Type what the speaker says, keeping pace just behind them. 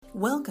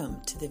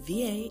Welcome to the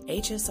VA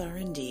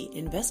HSR&D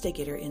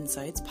Investigator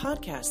Insights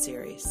podcast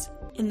series.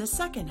 In the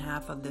second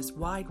half of this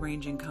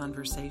wide-ranging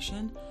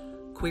conversation,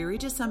 Query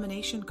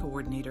Dissemination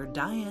Coordinator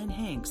Diane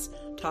Hanks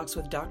talks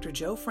with Dr.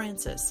 Joe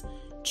Francis,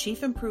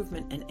 Chief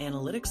Improvement and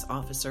Analytics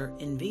Officer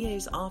in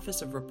VA's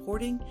Office of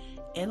Reporting,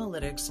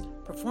 Analytics,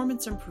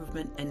 Performance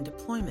Improvement, and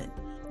Deployment.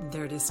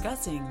 They're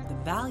discussing the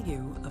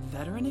value of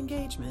veteran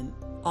engagement,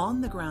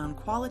 on-the-ground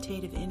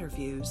qualitative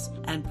interviews,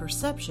 and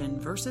perception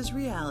versus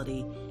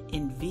reality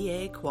in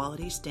VA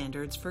quality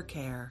standards for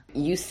care.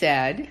 You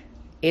said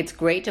it's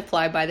great to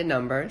fly by the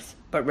numbers,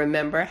 but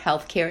remember,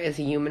 healthcare is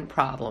a human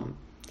problem.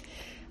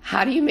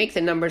 How do you make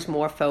the numbers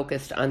more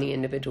focused on the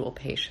individual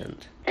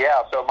patient?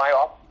 Yeah, so my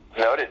office is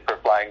noted for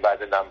flying by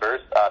the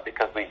numbers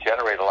because we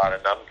generate a lot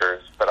of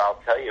numbers. But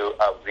I'll tell you,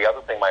 the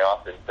other thing my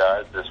office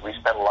does is we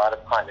spend a lot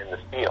of time in the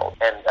field.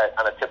 And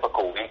on a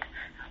typical week,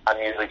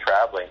 I'm usually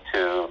traveling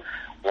to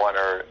one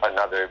or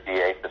another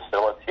VA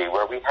facility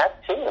where we have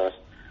teams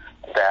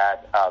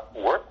that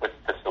work with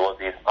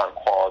facilities on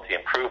quality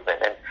improvement.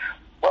 And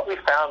what we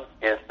found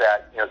is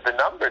that the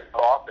numbers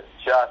are often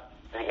just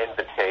the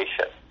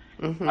invitation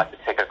to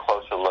take a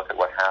closer look at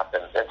what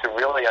happens and to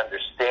really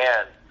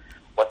understand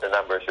what the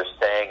numbers are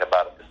saying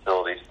about a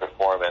facility's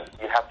performance.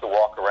 You have to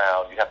walk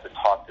around, you have to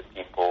talk to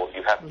people,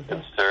 you have to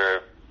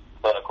observe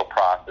clinical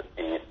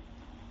processes,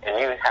 and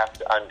you have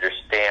to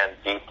understand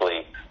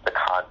deeply the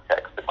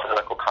context, the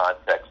clinical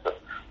context of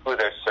who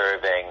they're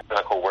serving,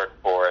 clinical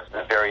workforce,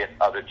 and various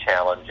other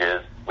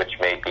challenges which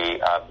may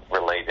be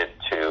related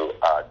to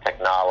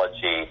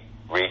technology,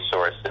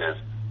 resources,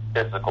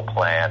 physical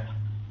plant,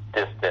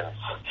 distance,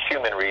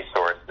 human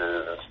resources,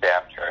 and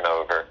staff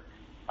turnover.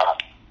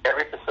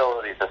 Every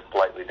facility is a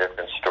slightly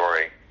different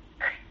story.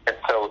 And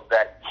so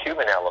that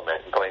human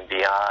element, going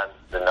beyond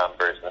the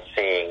numbers and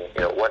seeing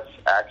what's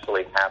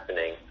actually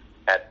happening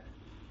at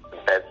the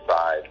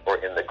bedside or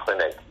in the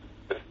clinic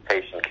with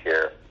patient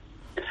care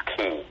is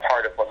key.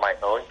 Part of what my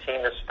own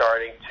team is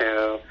starting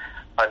to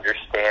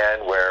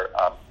understand, where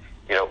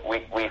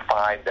we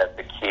find that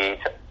the key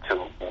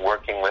to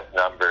working with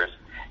numbers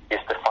is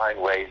to find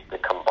ways to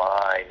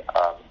combine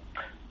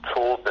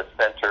tools that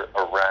center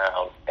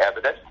around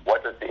evidence.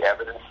 What does the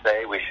evidence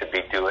say we should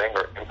be doing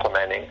or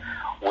implementing,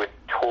 with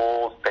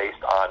tools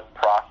based on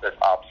process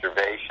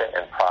observation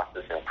and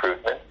process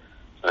improvement?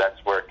 So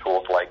that's where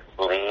tools like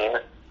Lean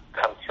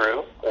come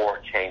through, or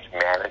change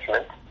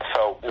management.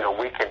 So,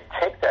 we can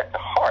take that to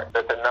heart,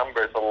 that the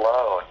numbers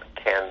alone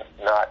can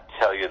not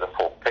tell you the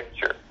full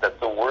picture, that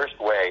the worst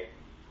way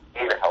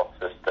in a health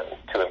system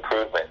to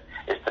improvement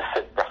is to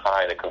sit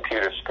behind a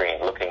computer screen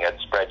looking at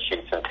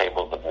spreadsheets and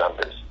tables of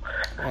numbers.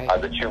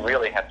 Right. That you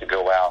really have to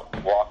go out,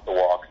 walk the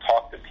walk,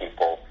 talk to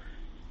people,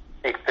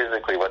 see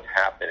physically what's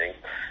happening.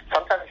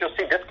 Sometimes you'll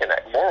see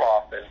disconnect. More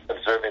often,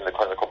 observing the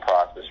clinical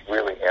process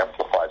really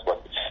amplifies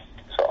what the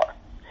changes are.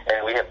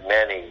 And we have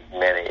many,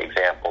 many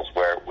examples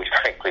where we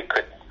frankly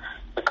couldn't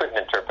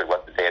interpret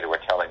what the data were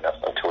telling us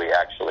until we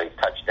actually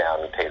touched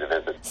down and paid a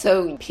visit.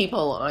 So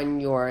people on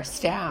your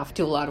staff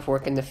do a lot of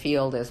work in the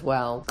field as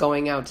well,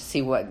 going out to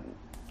see what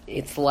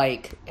it's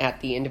like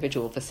at the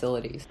individual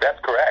facilities. That's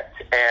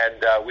correct.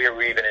 And we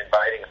are even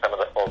inviting some of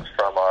the folks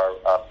from our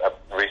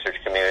research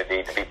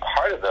community to be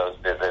part of those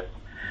visits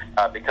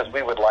because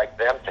we would like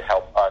them to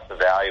help us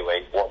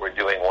evaluate what we're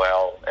doing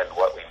well and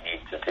what we need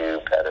to do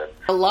better.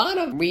 A lot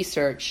of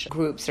research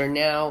groups are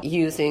now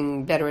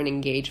using veteran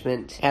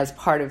engagement as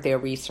part of their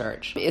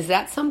research. Is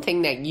that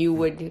something that you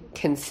would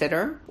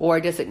consider, or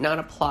does it not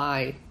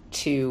apply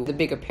to the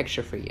bigger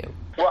picture for you?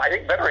 Well, I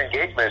think veteran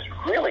engagement is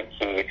really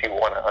key if you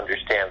want to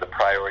understand the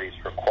priorities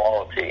for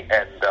quality.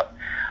 And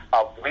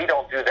we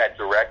don't do that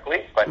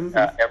directly, but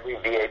every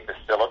VA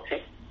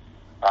facility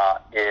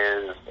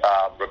is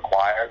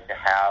required to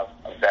have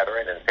a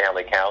veteran and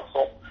family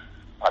counsel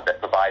that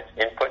provides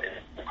input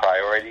and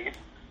priorities,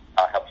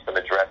 helps them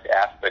address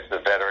aspects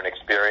of veteran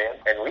experience,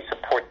 and we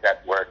support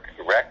that work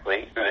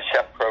directly through the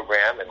CHEF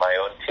program and my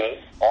own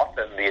team.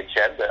 Often the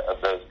agenda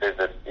of those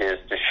visits is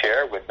to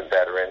share with the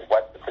veteran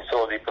what the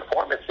facility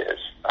performance is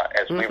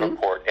as we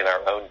report in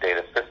our own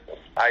data systems.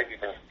 I've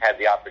even had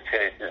the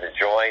opportunity to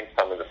join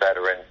some of the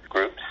veteran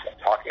groups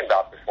talking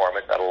about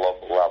performance at a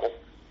local level,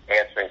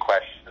 answering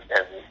questions,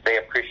 and they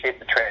appreciate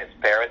the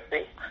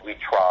transparency. We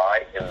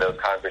try in those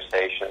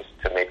conversations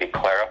to maybe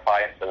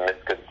clarify some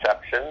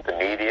misconceptions. The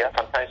media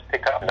sometimes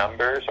pick up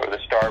numbers or the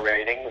star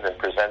ratings and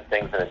present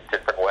things in a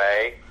different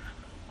way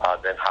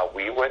than how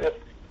we would have,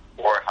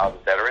 or how the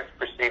veterans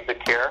perceive the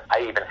care.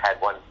 I even had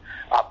one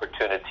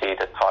opportunity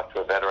to talk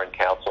to a veteran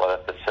counsel at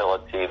a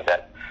facility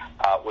that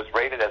was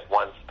rated as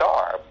 1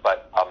 star,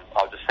 but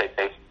I'll just say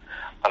based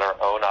on our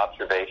own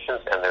observations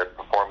and their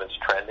performance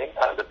trending,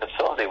 the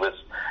facility was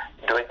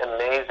doing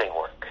amazing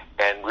work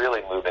and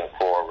really moving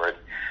forward.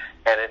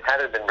 And it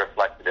hadn't been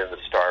reflected in the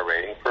star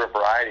rating for a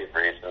variety of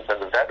reasons.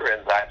 And the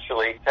veterans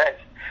actually said,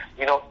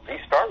 these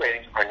star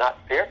ratings are not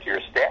fair to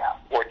your staff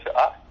or to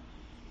us.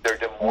 They're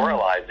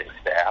demoralizing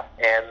staff,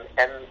 and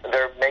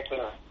they're making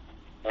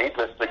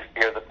needlessly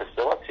fear the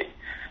facility.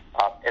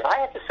 And I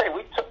have to say,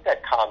 we took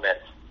that comment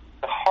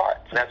to heart.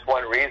 And that's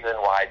one reason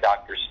why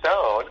Dr.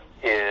 Stone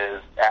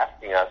is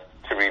asking us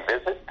to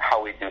revisit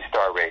how we do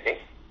star rating,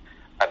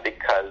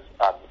 because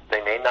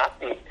they may not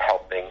be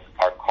helping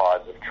our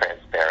cause of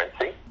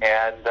transparency.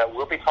 And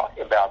we'll be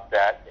talking about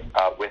that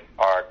with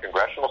our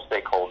congressional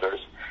stakeholders,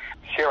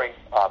 sharing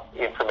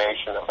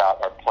information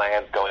about our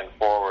plans going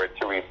forward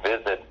to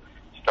revisit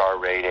star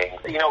ratings.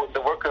 You know,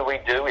 the work that we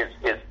do is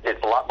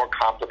a lot more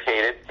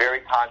complicated, very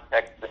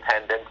context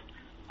dependent,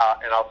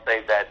 and I'll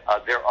say that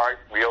there are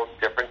real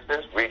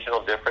differences,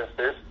 regional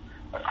differences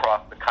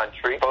across the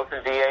country, both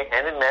in VA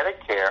and in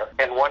Medicare.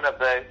 And one of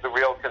the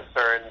real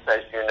concerns, as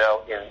you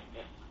know,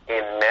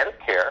 in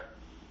Medicare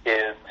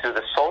is do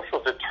the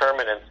social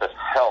determinants of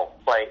health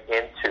play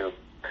into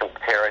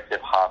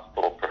comparative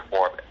hospital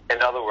performance.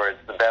 In other words,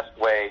 the best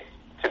way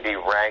to be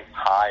ranked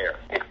higher,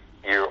 if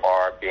you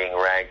are being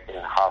ranked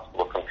in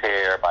Hospital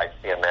Compare by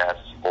CMS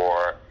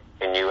or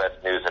in U.S.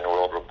 News and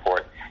World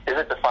Report, is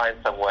it to find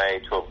some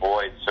way to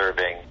avoid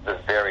serving the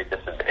very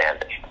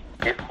disadvantaged.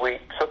 If we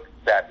took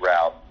that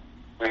route,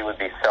 we would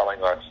be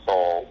selling our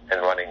soul and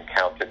running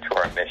counter to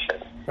our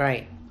mission.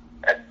 Right.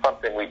 That's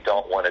something we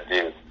don't want to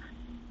do.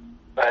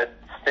 But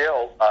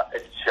still,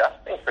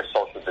 adjusting for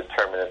social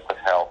determinants of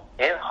health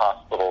in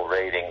hospital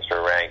ratings or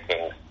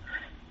rankings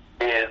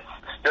is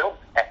still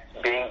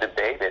being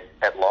debated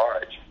at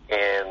large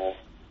in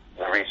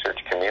the research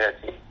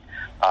community.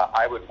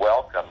 I would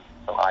welcome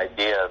some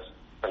ideas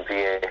from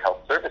VA Health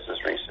Services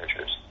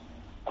researchers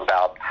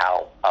about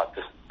how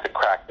to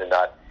crack the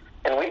nut.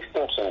 And we've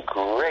seen some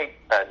great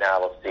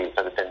analyses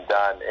that have been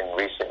done in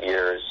recent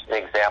years. An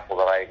example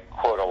that I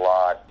quote a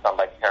lot, done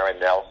by Karen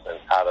Nelson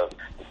out of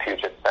the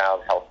Puget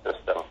Sound Health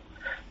System,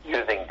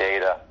 using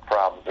data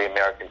from the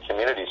American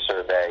Community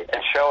Survey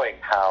and showing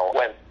how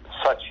when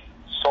such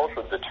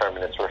social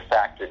determinants were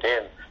factored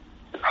in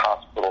to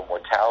hospital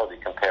mortality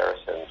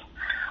comparisons,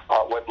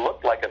 what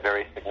looked like a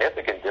very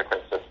significant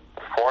difference of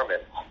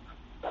performance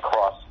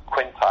across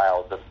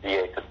quintiles of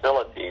VA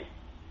facilities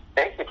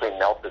basically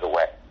melted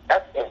away.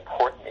 That's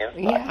important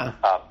insight. Yeah.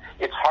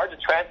 It's hard to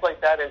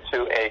translate that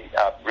into a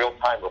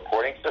real-time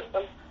reporting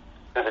system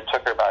because it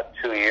took her about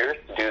 2 years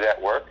to do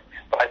that work.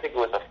 But I think it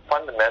was a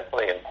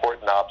fundamentally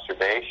important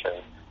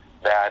observation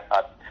that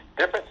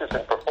differences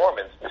in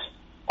performance is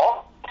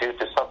all due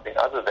to something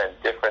other than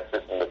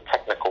differences in the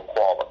technical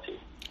quality.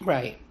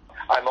 Right.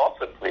 I'm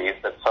also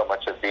pleased that so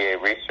much of VA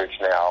research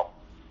now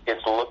is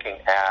looking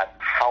at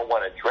how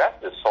one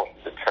addresses social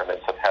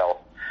determinants of health,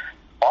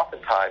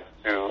 oftentimes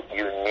through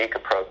unique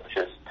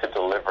approaches to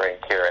delivering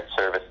care and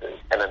services.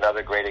 And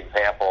another great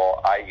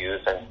example I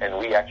use, and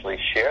we actually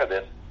share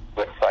this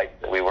with sites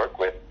that we work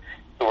with,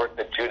 the work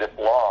that Judith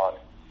Long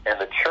and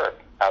the CHIRP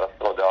out of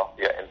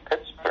Philadelphia and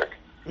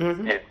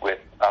Pittsburgh did with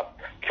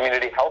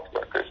community health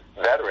workers,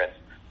 veterans,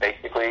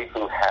 basically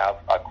who have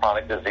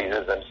chronic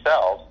diseases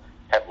themselves,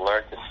 have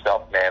learned to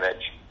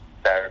self-manage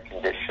their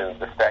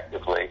conditions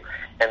effectively,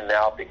 and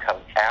now become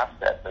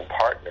assets and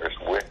partners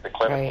with the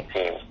clinical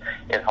teams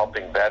in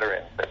helping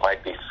veterans that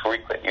might be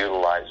frequent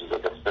utilizers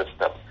of the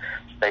system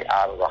stay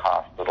out of the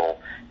hospital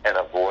and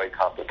avoid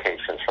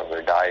complications from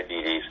their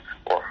diabetes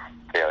or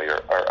failure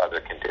or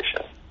other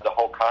conditions. The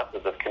whole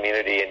concept of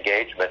community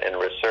engagement and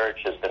research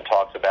has been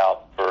talked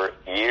about for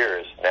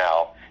years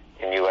now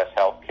in U.S.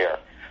 healthcare.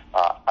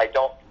 I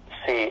don't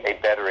see a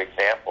better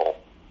example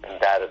than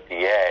that of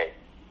VA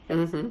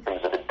in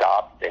terms of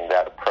adopting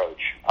that approach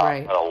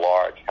on a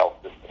large health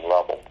system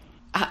level.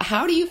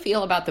 How do you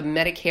feel about the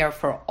Medicare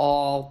for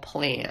All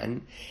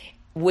plan?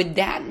 Would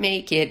that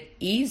make it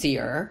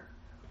easier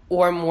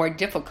or more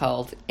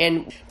difficult?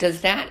 And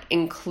does that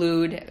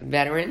include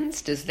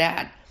veterans? Does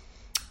that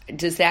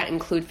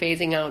include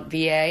phasing out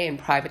VA and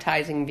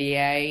privatizing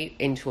VA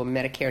into a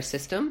Medicare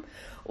system?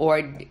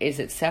 Or is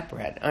it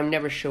separate? I'm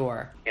never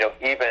sure. You know,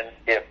 even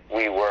if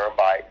we were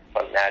by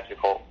some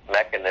magical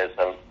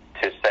mechanism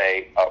to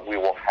say we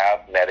will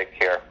have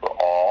Medicare for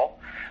all,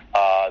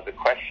 the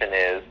question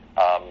is,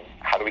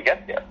 how do we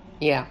get there?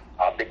 Yeah.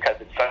 Because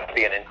it's going to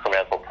be an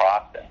incremental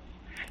process.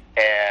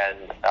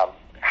 And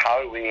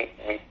how do we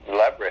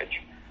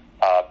leverage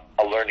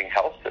a learning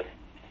health system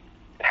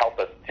to help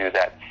us do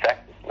that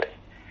effectively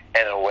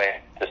and in a way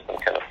the system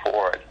can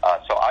afford?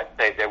 So I'd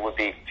say there would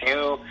be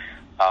few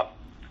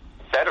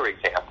better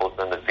examples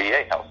than the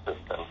VA health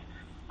system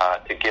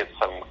to give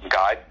some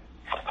guidance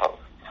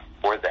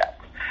for that.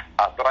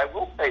 But I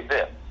will say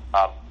this.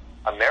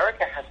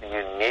 America has a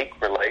unique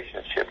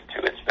relationship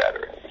to its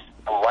veterans.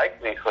 The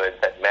likelihood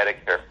that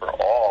Medicare for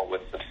All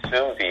would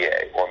subsume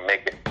VA or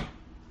make it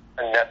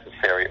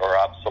unnecessary or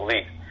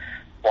obsolete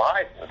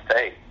lies in the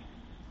face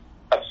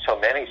of so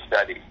many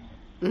studies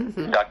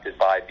conducted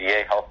by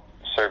VA Health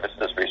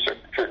Services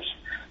researchers,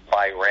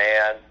 by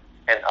RAND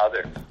and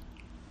others,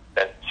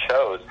 that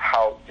shows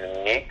how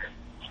unique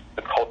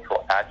the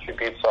cultural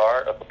attributes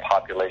are of the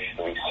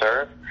population we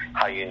serve,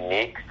 how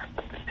unique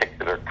the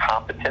particular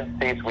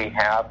competencies we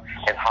have,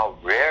 and how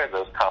rare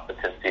those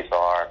competencies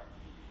are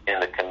in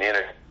the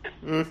community.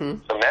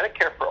 So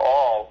Medicare for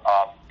All,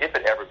 if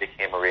it ever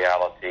became a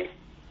reality,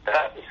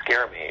 that would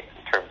scare me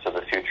in terms of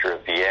the future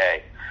of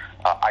VA.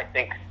 I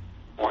think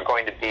we're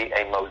going to be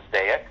a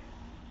mosaic.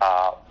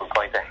 We're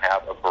going to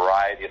have a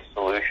variety of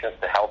solutions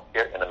to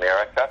healthcare in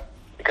America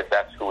because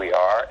that's who we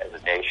are as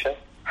a nation.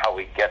 How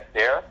we get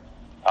there,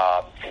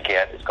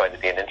 again, is going to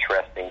be an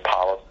interesting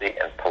policy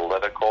and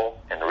political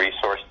and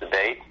resource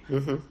debate.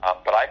 Mm-hmm.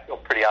 But I feel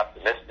pretty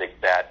optimistic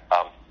that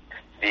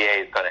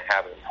VA is going to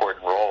have an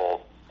important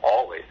role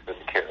always for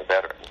the care of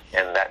veterans,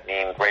 and that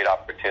means great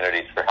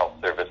opportunities for health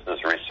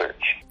services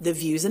research. The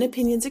views and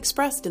opinions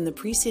expressed in the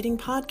preceding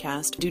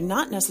podcast do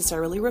not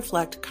necessarily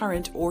reflect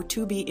current or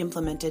to-be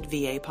implemented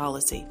VA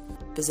policy.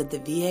 Visit the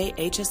VA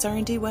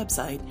HSR&D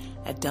website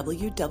at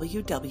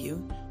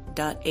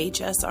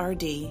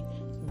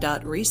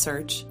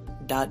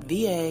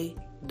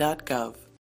www.hsrd.research.va.gov.